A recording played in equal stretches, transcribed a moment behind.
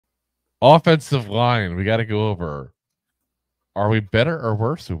Offensive line, we got to go over. Are we better or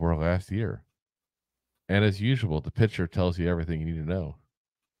worse than we were last year? And as usual, the pitcher tells you everything you need to know.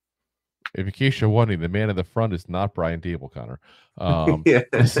 If in case you're wondering, the man in the front is not Brian Dable, Connor.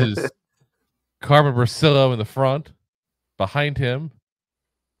 This is Carmen Bricillo in the front. Behind him,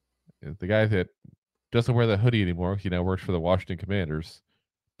 the guy that doesn't wear the hoodie anymore, he now works for the Washington Commanders,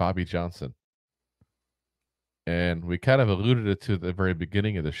 Bobby Johnson. And we kind of alluded it to the very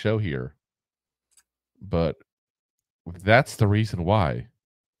beginning of the show here, but that's the reason why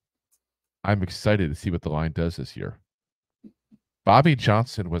I'm excited to see what the line does this year. Bobby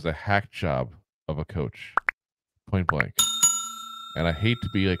Johnson was a hack job of a coach, point blank. And I hate to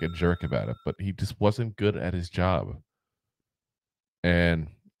be like a jerk about it, but he just wasn't good at his job. And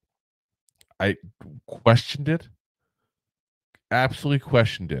I questioned it, absolutely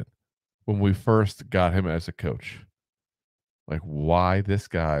questioned it when we first got him as a coach. Like, why this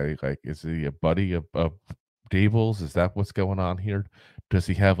guy? Like, is he a buddy of Dable's? Is that what's going on here? Does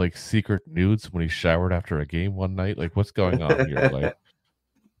he have like secret nudes when he showered after a game one night? Like, what's going on here? Like,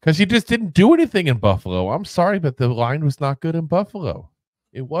 because he just didn't do anything in Buffalo. I'm sorry, but the line was not good in Buffalo.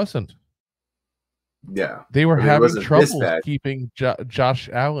 It wasn't. Yeah. They were having trouble keeping Josh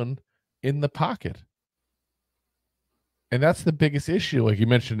Allen in the pocket. And that's the biggest issue. Like you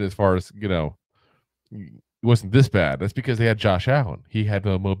mentioned, as far as, it wasn't this bad. That's because they had Josh Allen. He had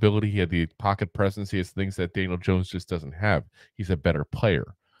the mobility. He had the pocket presence. He has things that Daniel Jones just doesn't have. He's a better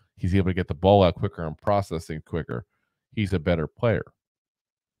player. He's able to get the ball out quicker and processing quicker. He's a better player.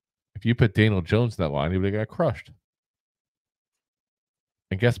 If you put Daniel Jones in that line, he would have got crushed.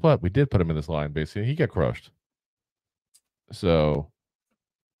 And guess what? We did put him in this line, basically. He got crushed. So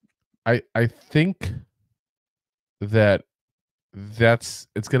I think that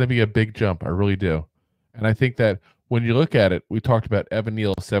it's going to be a big jump. I really do. And I think that when you look at it, we talked about Evan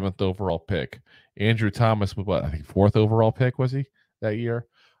Neal, 7th overall pick. Andrew Thomas was what? I think 4th overall pick, was he that year?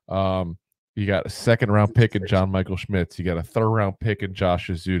 You got a 2nd-round pick in John Michael Schmitz. You got a 3rd-round pick in Josh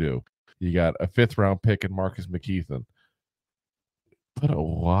Izudu. You got a 5th-round pick in Marcus McKeithen. Put a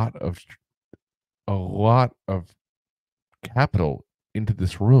lot of capital into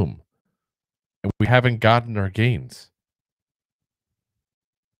this room, and we haven't gotten our gains.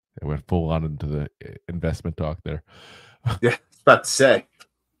 I went full on into the investment talk there. Yeah, I was about to say.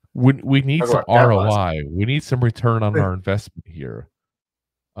 We need some ROI. We need some return on our investment here.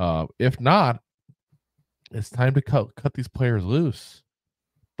 If not, it's time to cut these players loose.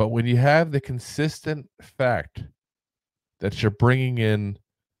 But when you have the consistent fact that you're bringing in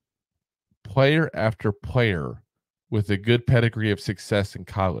player after player with a good pedigree of success in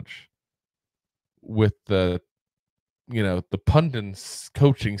college, with the pundits,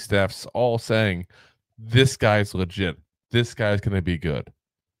 coaching staffs all saying, this guy's legit, this guy's going to be good.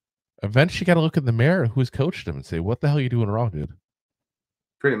 Eventually, you got to look in the mirror who's coached him and say, what the hell are you doing wrong, dude?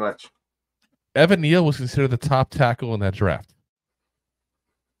 Pretty much. Evan Neal was considered the top tackle in that draft.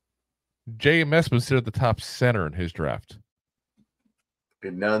 JMS was considered the top center in his draft.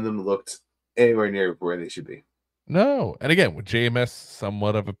 And none of them looked anywhere near where they should be. No. And again, with JMS,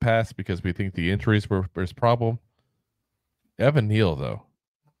 somewhat of a pass because we think the injuries were his problem. Evan Neal, though.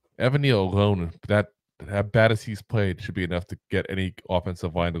 Evan Neal alone, that how bad as he's played, should be enough to get any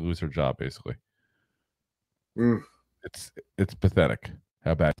offensive line to lose their job, basically. It's pathetic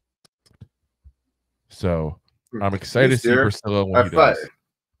how bad. So I'm excited to see Bricillo when he does.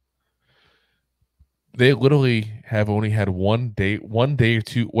 They literally have only had one day one or day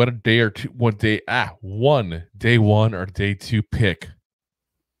one or day two pick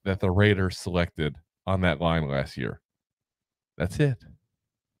that the Raiders selected on that line last year. That's it.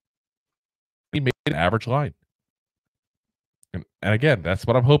 He made an average line. And again, that's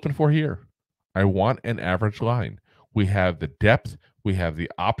what I'm hoping for here. I want an average line. We have the depth. We have the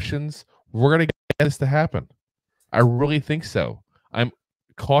options. We're going to get this to happen. I really think so. I'm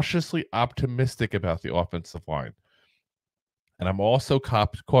cautiously optimistic about the offensive line. And I'm also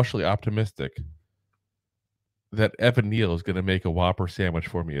cautiously optimistic that Evan Neal is going to make a Whopper sandwich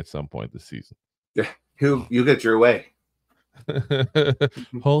for me at some point this season. Yeah, you get your way.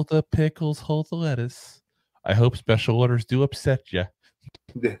 Hold the pickles, hold the lettuce. I hope special orders do upset you.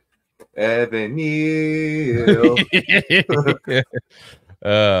 Evan Neal.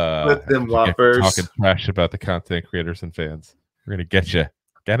 With them Whoppers. Talking trash about the content creators and fans. We're going to get you.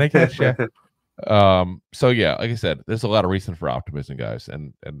 Gonna get you. So yeah, like I said, there's a lot of reason for optimism, guys.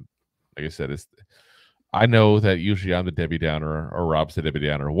 And like I said, I know that usually I'm the Debbie Downer or Rob's the Debbie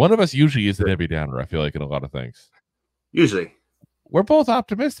Downer. One of us usually is the Debbie Downer, I feel like, in a lot of things. Usually. We're both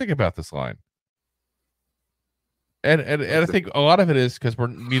optimistic about this line. And I think a lot of it is because we're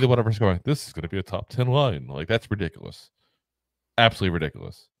neither one of us going, this is going to be a top 10 line. Like, that's ridiculous. Absolutely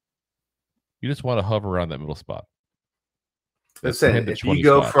ridiculous. You just want to hover around that middle spot. Listen, if you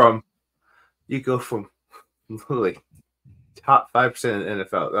go from literally top 5% in the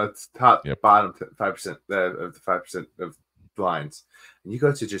NFL, that's top bottom 5% of the 5% of lines, and you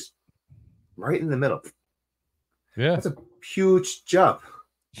go to just right in the middle. Yeah, that's a huge jump.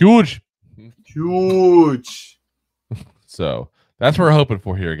 Huge. So that's what we're hoping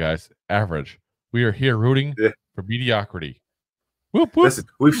for here, guys. Average. We are here rooting for mediocrity. Whoop, whoop. Listen,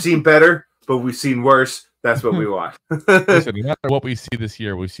 we've seen better, but we've seen worse. That's what we want. Listen, no matter what we see this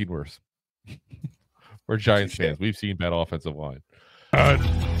year, we've seen worse. We're Giants fans. We've seen bad offensive line.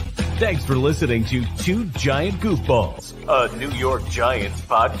 Thanks for listening to Two Giant Goofballs, a New York Giants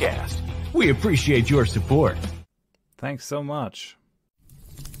podcast. We appreciate your support. Thanks so much.